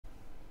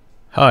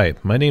Hi,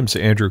 my name's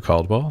Andrew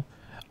Caldwell.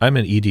 I'm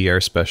an EDR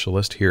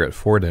specialist here at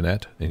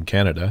Fortinet in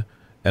Canada,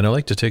 and I'd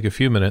like to take a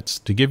few minutes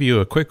to give you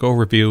a quick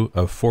overview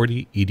of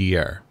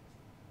FortiEDR.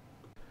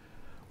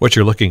 What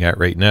you're looking at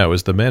right now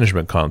is the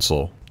management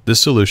console.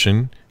 This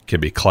solution can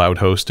be cloud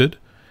hosted,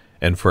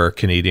 and for our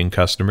Canadian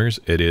customers,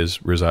 it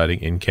is residing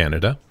in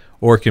Canada,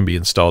 or it can be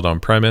installed on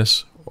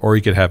premise, or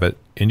you could have it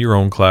in your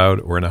own cloud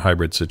or in a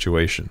hybrid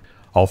situation.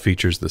 All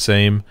features the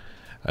same.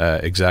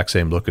 Exact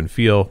same look and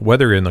feel,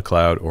 whether in the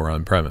cloud or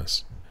on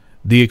premise.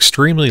 The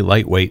extremely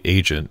lightweight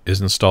agent is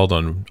installed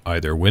on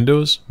either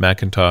Windows,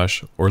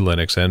 Macintosh, or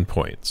Linux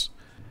endpoints.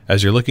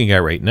 As you're looking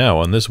at right now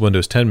on this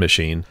Windows 10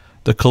 machine,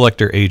 the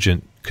collector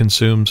agent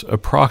consumes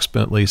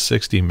approximately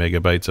 60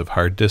 megabytes of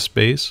hard disk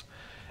space,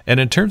 and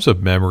in terms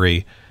of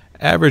memory,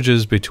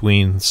 averages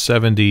between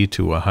 70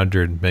 to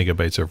 100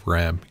 megabytes of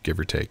RAM, give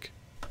or take.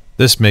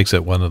 This makes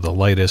it one of the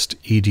lightest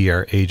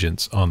EDR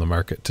agents on the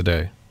market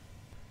today.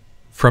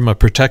 From a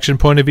protection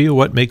point of view,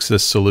 what makes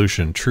this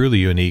solution truly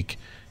unique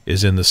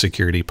is in the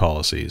security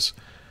policies.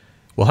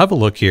 We'll have a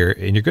look here,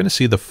 and you're going to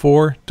see the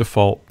 4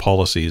 default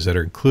policies that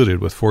are included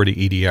with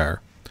FortiEDR.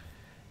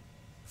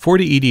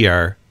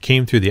 FortiEDR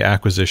came through the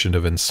acquisition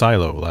of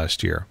Ensilo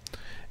last year.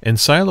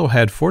 Ensilo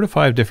had 4 to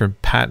 5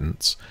 different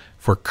patents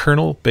for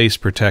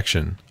kernel-based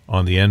protection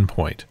on the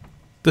endpoint.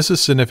 This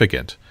is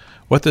significant.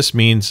 What this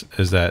means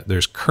is that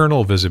there's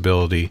kernel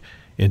visibility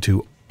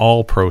into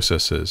all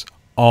processes,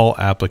 all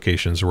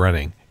applications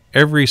running,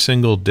 every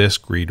single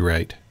disk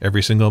read-write,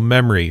 every single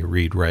memory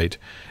read-write,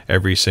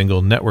 every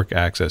single network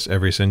access,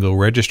 every single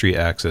registry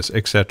access,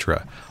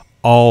 etc.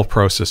 All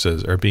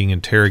processes are being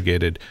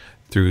interrogated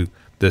through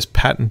this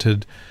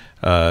patented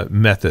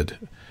method.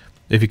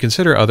 If you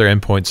consider other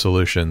endpoint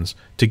solutions,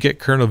 to get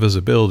kernel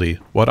visibility,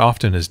 what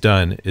often is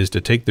done is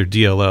to take their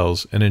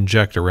DLLs and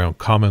inject around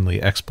commonly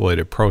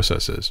exploited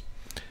processes.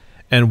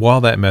 And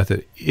while that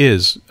method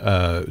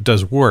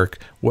does work,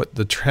 what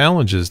the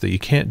challenge is that you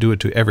can't do it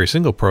to every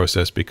single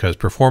process because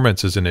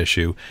performance is an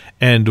issue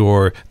and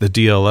or the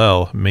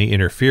DLL may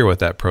interfere with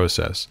that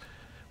process.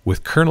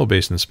 With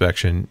kernel-based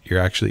inspection, you're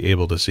actually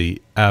able to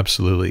see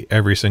absolutely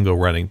every single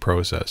running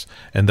process,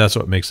 and that's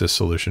what makes this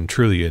solution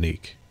truly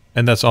unique.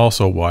 And that's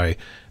also why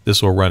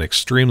this will run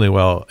extremely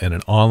well in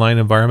an online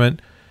environment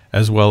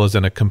as well as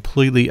in a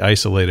completely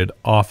isolated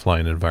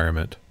offline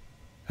environment.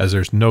 As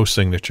there's no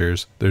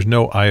signatures, there's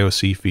no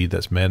IOC feed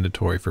that's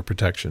mandatory for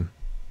protection.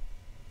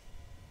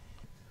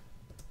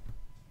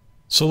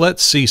 So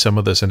let's see some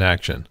of this in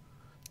action.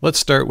 Let's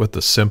start with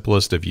the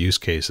simplest of use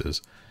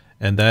cases,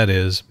 and that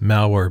is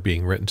malware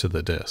being written to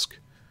the disk.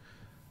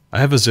 I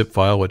have a zip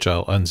file which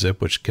I'll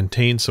unzip which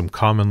contains some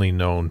commonly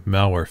known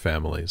malware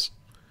families.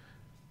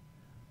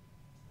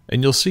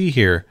 And you'll see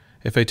here,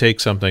 if I take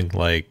something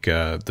like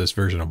this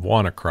version of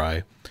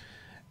WannaCry,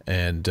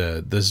 and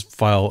this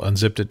file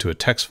unzipped it to a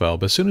text file,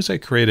 but as soon as I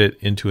create it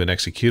into an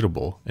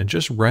executable and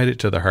just write it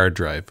to the hard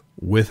drive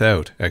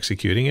without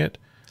executing it,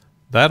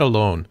 that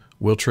alone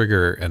will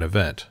trigger an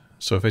event.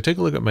 So if I take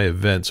a look at my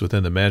events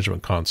within the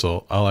management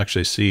console, I'll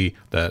actually see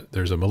that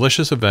there's a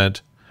malicious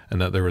event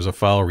and that there was a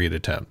file read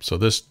attempt. So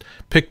this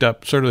picked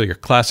up sort of like a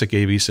classic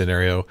AV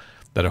scenario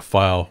that a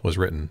file was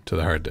written to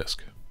the hard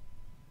disk.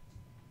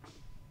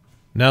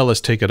 Now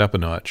let's take it up a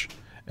notch,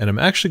 and I'm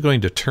actually going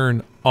to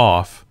turn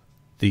off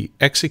the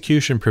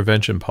execution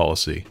prevention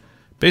policy.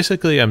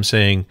 Basically, I'm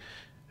saying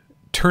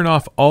turn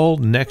off all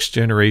next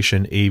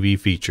generation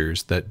AV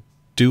features that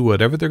do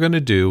whatever they're going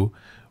to do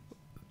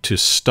to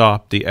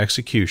stop the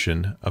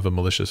execution of a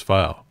malicious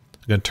file.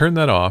 I'm going to turn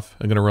that off.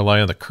 I'm going to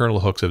rely on the kernel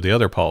hooks of the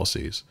other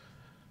policies.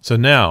 So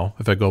now,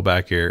 if I go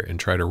back here and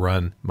try to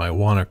run my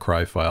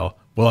WannaCry file,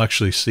 we'll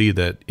actually see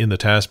that in the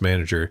task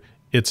manager,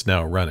 it's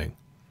now running.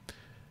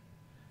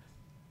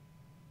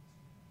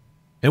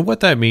 And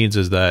what that means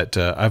is that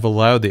I've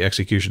allowed the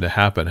execution to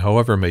happen.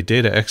 However, my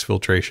data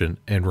exfiltration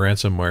and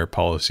ransomware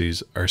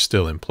policies are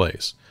still in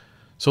place.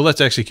 So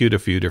let's execute a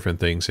few different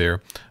things here.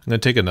 I'm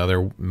going to take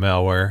another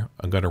malware.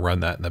 I'm going to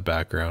run that in the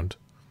background.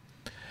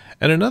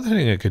 And another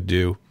thing I could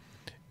do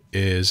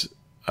is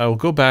I'll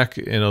go back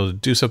and I'll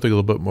do something a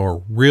little bit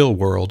more real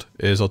world,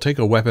 is I'll take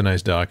a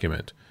weaponized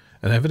document.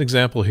 And I have an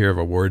example here of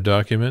a Word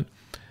document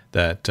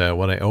that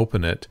when I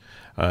open it,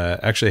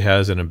 actually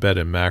has an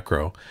embedded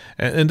macro.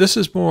 And this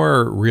is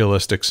more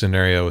realistic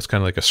scenario. It's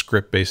kind of like a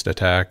script-based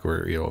attack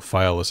or a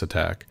fileless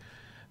attack.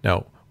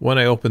 Now, when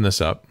I open this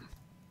up,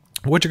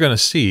 what you're going to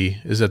see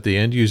is that the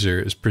end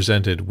user is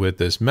presented with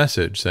this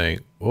message saying,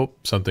 oh,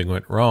 something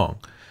went wrong.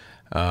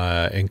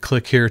 And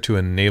click here to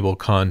enable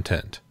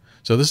content.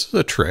 So this is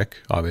a trick,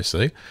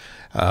 obviously.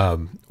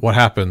 What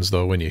happens,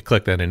 though, when you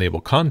click that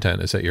enable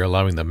content is that you're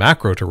allowing the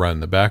macro to run in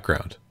the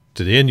background.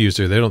 To the end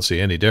user, they don't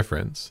see any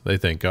difference. They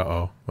think,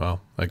 uh-oh,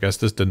 well, I guess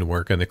this didn't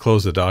work, and they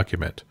close the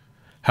document.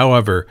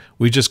 However,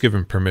 we just give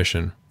them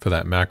permission for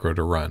that macro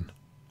to run.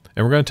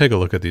 And we're going to take a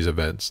look at these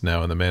events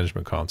now in the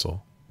management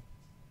console.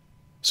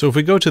 So if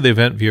we go to the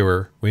event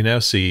viewer, we now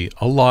see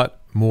a lot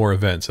more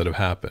events that have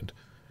happened.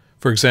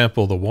 For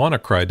example, the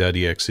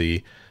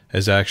WannaCry.exe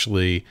has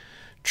actually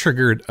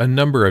triggered a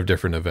number of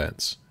different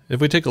events.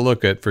 if we take a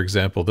look at, for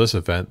example, this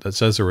event that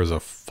says there was a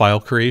file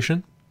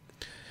creation,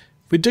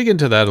 if we dig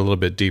into that a little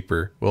bit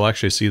deeper, we'll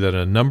actually see that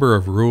a number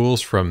of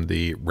rules from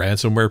the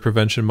ransomware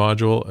prevention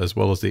module as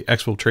well as the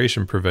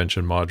exfiltration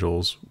prevention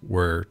modules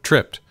were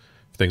tripped.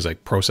 Things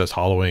like process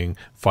hollowing,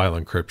 file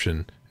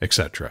encryption,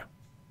 etc.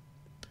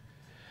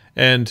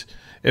 And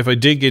if I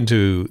dig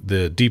into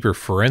the deeper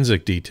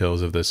forensic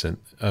details of this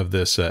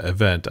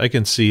event, I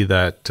can see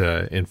that,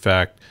 in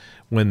fact,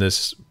 when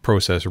this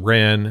process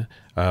ran,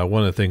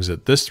 one of the things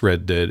that this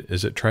thread did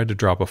is it tried to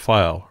drop a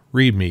file,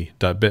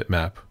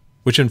 readme.bitmap,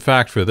 which in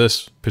fact for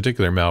this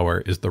particular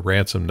malware is the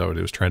ransom node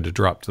it was trying to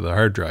drop to the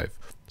hard drive,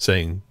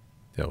 saying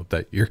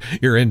that your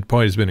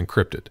endpoint has been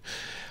encrypted.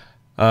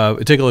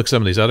 Take a look at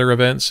some of these other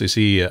events. You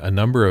see a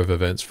number of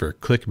events for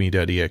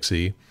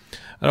clickme.exe.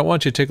 And I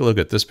want you to take a look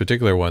at this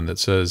particular one that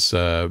says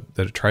that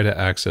it tried to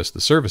access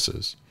the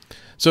services.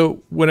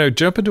 So when I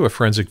jump into a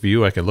forensic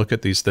view, I can look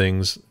at these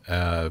things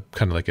kind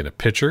of like in a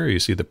picture. You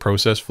see the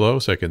process flow.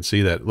 So I can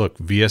see that, look,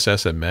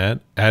 VSS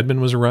admin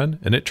was run,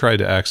 and it tried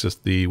to access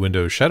the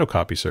Windows shadow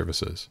copy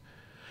services.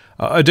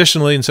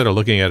 Additionally, instead of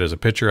looking at it as a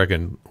picture, I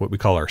can what we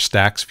call our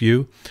stacks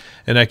view,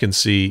 and I can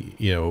see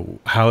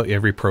how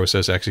every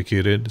process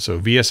executed. So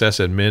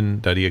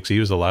vssadmin.exe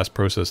was the last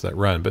process that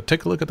run, but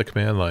take a look at the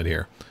command line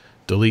here.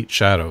 Delete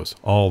shadows,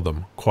 all of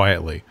them,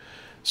 quietly.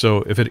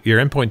 So if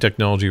your endpoint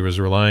technology was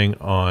relying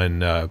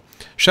on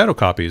shadow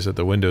copies of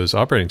the Windows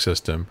operating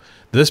system,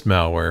 this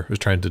malware was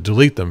trying to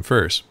delete them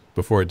first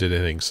before it did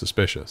anything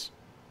suspicious.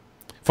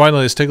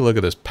 Finally, let's take a look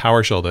at this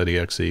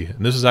PowerShell.exe,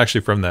 and this is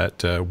actually from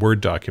that Word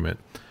document.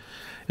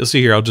 You'll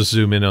see here, I'll just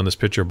zoom in on this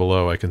picture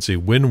below. I can see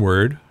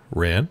WinWord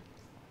ran.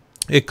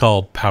 It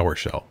called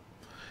PowerShell.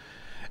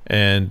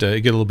 And you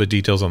get a little bit of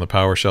details on the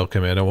PowerShell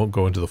command. I won't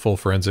go into the full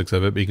forensics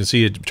of it, but you can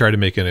see it tried to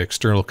make an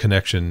external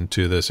connection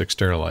to this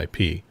external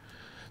IP.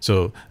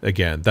 So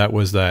again, that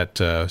was that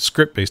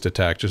script-based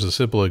attack, just a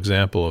simple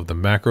example of the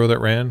macro that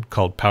ran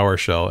called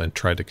PowerShell and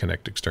tried to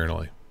connect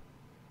externally.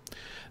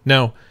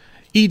 Now,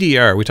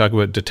 EDR, we talk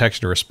about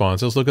detection and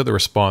response. Let's look at the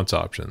response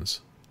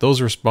options. Those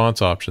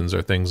response options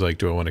are things like,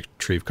 do I want to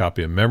retrieve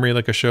copy of memory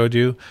like I showed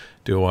you?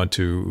 Do I want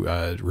to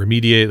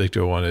remediate? Like,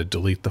 do I want to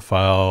delete the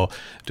file,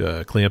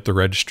 clean up the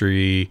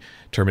registry,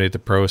 terminate the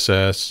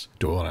process?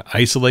 Do I want to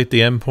isolate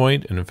the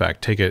endpoint and, in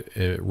fact, take it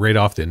right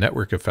off the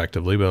network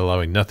effectively, but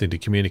allowing nothing to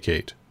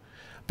communicate?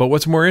 But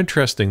what's more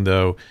interesting,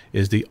 though,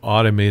 is the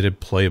automated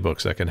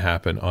playbooks that can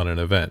happen on an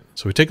event.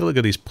 So we take a look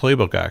at these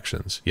playbook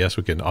actions. Yes,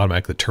 we can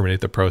automatically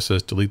terminate the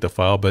process, delete the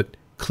file, but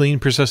clean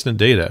persistent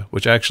data,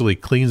 which actually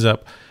cleans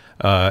up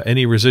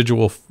any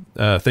residual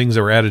things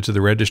that were added to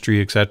the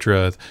registry,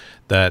 etc.,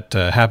 that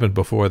happened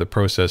before the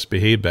process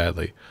behaved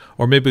badly.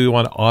 Or maybe we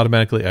want to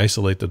automatically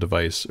isolate the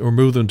device or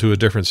move them to a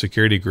different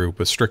security group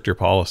with stricter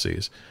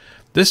policies.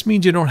 This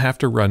means you don't have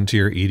to run to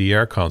your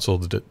EDR console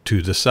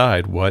to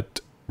decide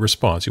what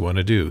response you want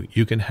to do.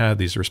 You can have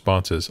these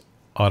responses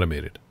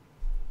automated.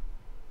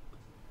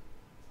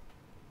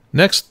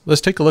 Next,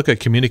 let's take a look at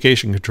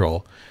communication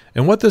control.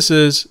 And what this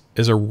is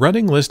a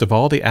running list of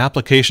all the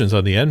applications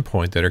on the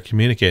endpoint that are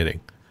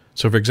communicating.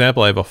 So for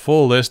example, I have a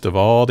full list of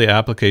all the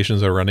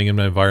applications that are running in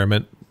my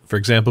environment. For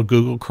example,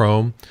 Google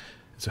Chrome.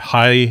 It's a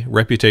high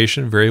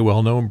reputation, very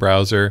well-known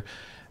browser.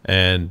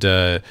 And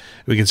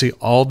we can see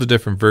all the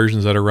different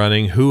versions that are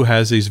running, who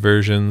has these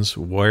versions,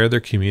 where they're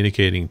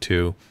communicating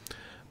to.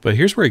 But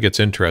here's where it gets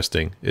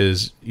interesting,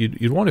 is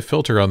you'd want to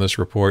filter on this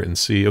report and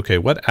see, okay,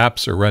 what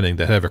apps are running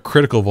that have a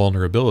critical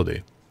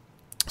vulnerability.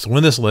 So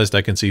in this list,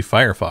 I can see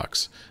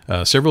Firefox,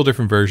 several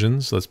different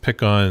versions. Let's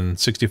pick on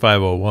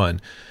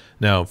 6501.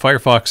 Now,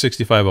 Firefox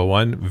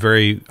 6501,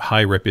 very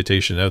high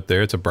reputation out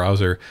there. It's a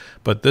browser,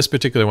 but this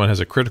particular one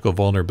has a critical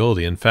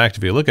vulnerability. In fact,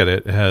 if you look at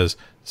it, it has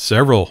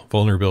several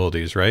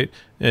vulnerabilities, right?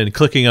 And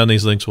clicking on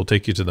these links will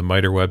take you to the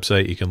MITRE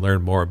website. You can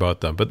learn more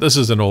about them, but this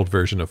is an old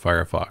version of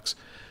Firefox.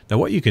 Now,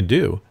 what you can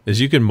do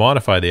is you can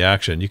modify the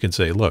action. You can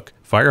say, look,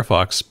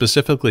 Firefox,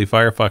 specifically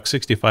Firefox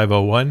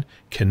 6501,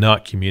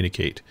 cannot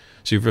communicate.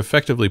 So you've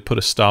effectively put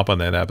a stop on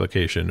that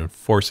application and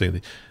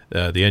forcing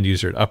the end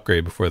user to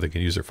upgrade before they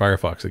can use their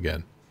Firefox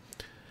again.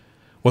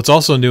 What's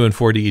also new in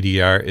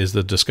FortiEDR is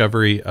the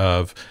discovery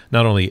of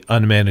not only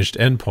unmanaged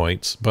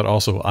endpoints, but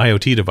also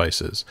IoT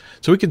devices.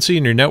 So we can see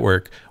in your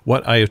network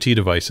what IoT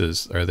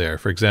devices are there.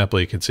 For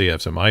example, you can see I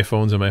have some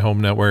iPhones in my home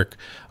network.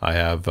 I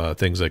have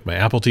things like my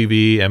Apple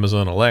TV,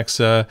 Amazon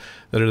Alexa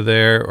that are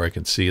there, or I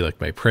can see like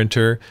my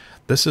printer.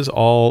 This is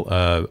all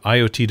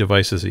IoT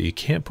devices that you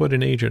can't put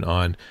an agent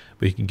on,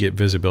 but you can get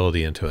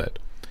visibility into it.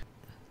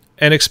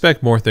 And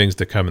expect more things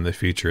to come in the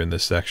future in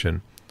this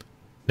section.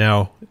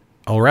 Now,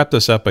 I'll wrap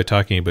this up by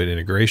talking about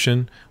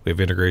integration. We have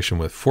integration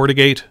with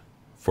FortiGate,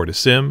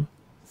 FortiSIM,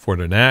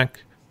 FortiNAC,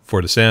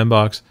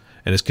 FortiSandbox,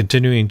 and is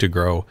continuing to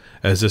grow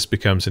as this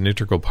becomes an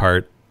integral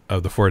part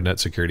of the Fortinet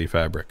security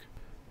fabric.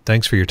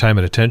 Thanks for your time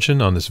and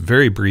attention on this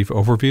very brief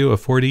overview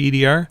of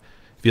FortiEDR.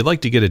 If you'd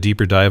like to get a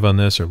deeper dive on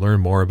this or learn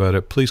more about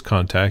it, please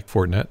contact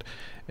Fortinet,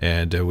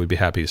 and we'd be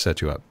happy to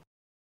set you up.